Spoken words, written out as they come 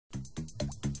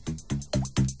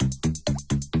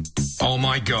Oh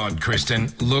my God,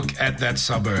 Kristen, look at that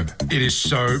suburb. It is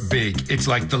so big. It's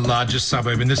like the largest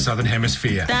suburb in the Southern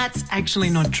Hemisphere. That's actually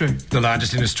not true. The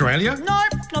largest in Australia? No,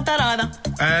 not that either.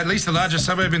 At least the largest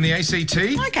suburb in the ACT?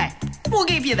 Okay, we'll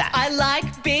give you that. I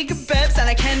like big burbs and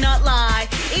I cannot lie,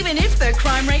 even if the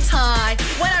crime rate's high.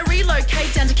 When I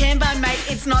relocate down to Kambah, mate,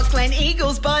 it's not Glen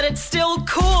Eagles, but it's still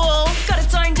cool. Got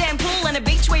its own damn pool and a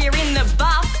beach where you're in the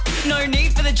buff. No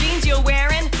need for the jeans you're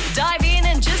wearing. Dive in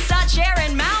and just start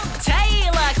sharing. Mount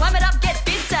Taylor, climb it up, get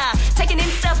fitter. Take an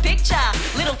Insta picture.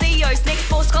 Little Theo's next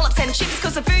 4 scallops and chips,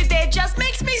 cause the food there just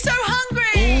makes me so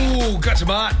hungry. Ooh, got some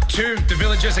art too. The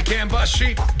villagers of Kambah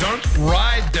sheep. Don't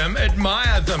ride them,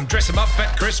 admire them. Dress them up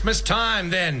at Christmas time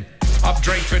then. Up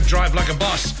Drakeford, drive like a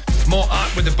boss. More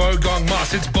art with the bogong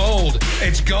moss. It's bold,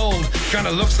 it's gold. Kinda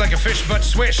looks like a fish but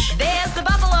swish. There's the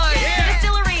Buffalo, the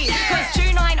distillery, cause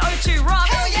 2902 rock.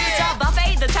 Star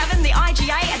Buffet, the tavern, the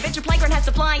IGA, Adventure Playground has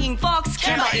the flying fox.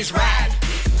 Kambah is rad.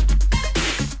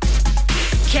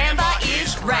 Kambah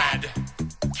is rad.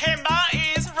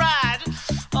 Kambah is rad.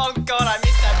 Oh God, I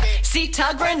missed that bit. See,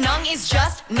 Tuggeranong is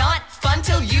just not fun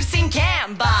till you've seen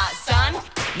Kambah, son.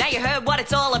 Now you heard what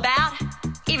it's all about.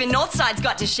 Even Northside's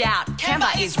got to shout.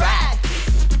 Kambah is rad.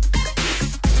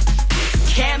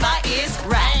 Kambah is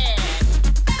rad.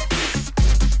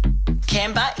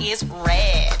 Kambah is rad.